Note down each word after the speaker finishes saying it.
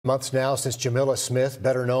Months now since Jamilla Smith,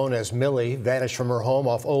 better known as Millie, vanished from her home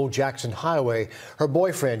off Old Jackson Highway. Her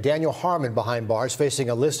boyfriend, Daniel Harmon, behind bars, facing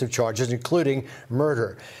a list of charges, including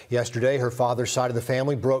murder. Yesterday, her father's side of the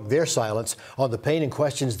family broke their silence on the pain and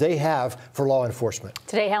questions they have for law enforcement.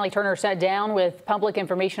 Today, Hallie Turner sat down with Public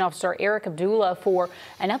Information Officer Eric Abdullah for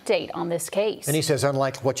an update on this case. And he says,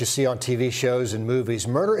 unlike what you see on TV shows and movies,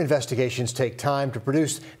 murder investigations take time to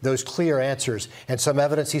produce those clear answers. And some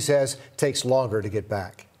evidence, he says, takes longer to get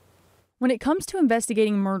back. When it comes to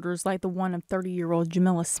investigating murders like the one of 30-year-old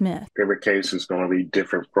Jamilla Smith, every case is going to be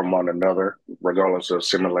different from one another, regardless of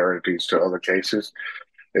similarities to other cases.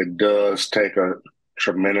 It does take a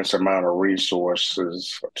tremendous amount of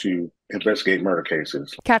resources to investigate murder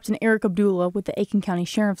cases. Captain Eric Abdullah with the Aiken County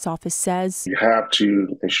Sheriff's Office says, you have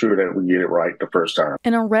to ensure that we get it right the first time.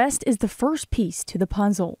 An arrest is the first piece to the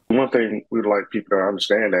puzzle. One thing we'd like people to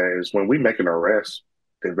understand that is when we make an arrest,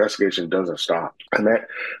 the investigation doesn't stop. And that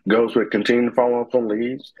goes with continuing to follow up on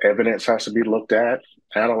leads. Evidence has to be looked at,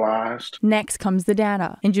 analyzed. Next comes the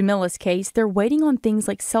data. In Jamilla's case, they're waiting on things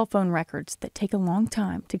like cell phone records that take a long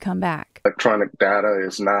time to come back. Electronic data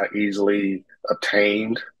is not easily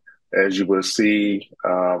obtained, as you will see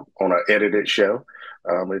on an edited show.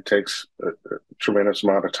 It takes a tremendous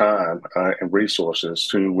amount of time and resources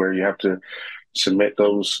to where you have to submit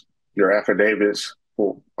your affidavits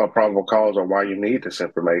for a probable cause or why you need this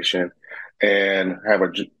information, and have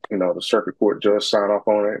the circuit court judge sign off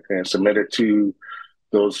on it and submit it to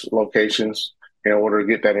those locations in order to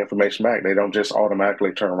get that information back. They don't just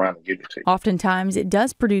automatically turn around and give it to you. Oftentimes, it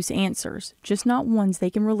does produce answers, just not ones they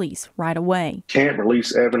can release right away. Can't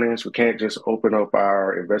release evidence. We can't just open up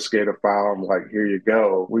our investigative file and like, here you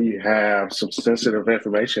go. We have some sensitive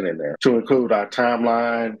information in there to include our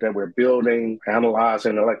timeline that we're building,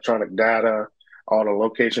 analyzing electronic data, all the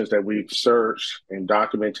locations that we've searched and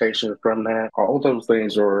documentation from that. All those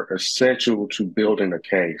things are essential to building a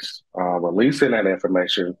case. Releasing that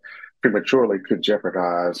information prematurely could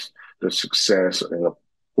jeopardize the success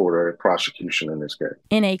for the prosecution in this case.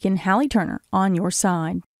 In Aiken, Hallie Turner, on your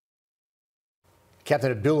side.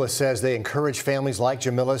 Captain Abdullah says they encourage families like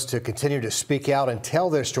Jamilla's to continue to speak out and tell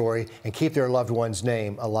their story and keep their loved one's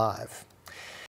name alive.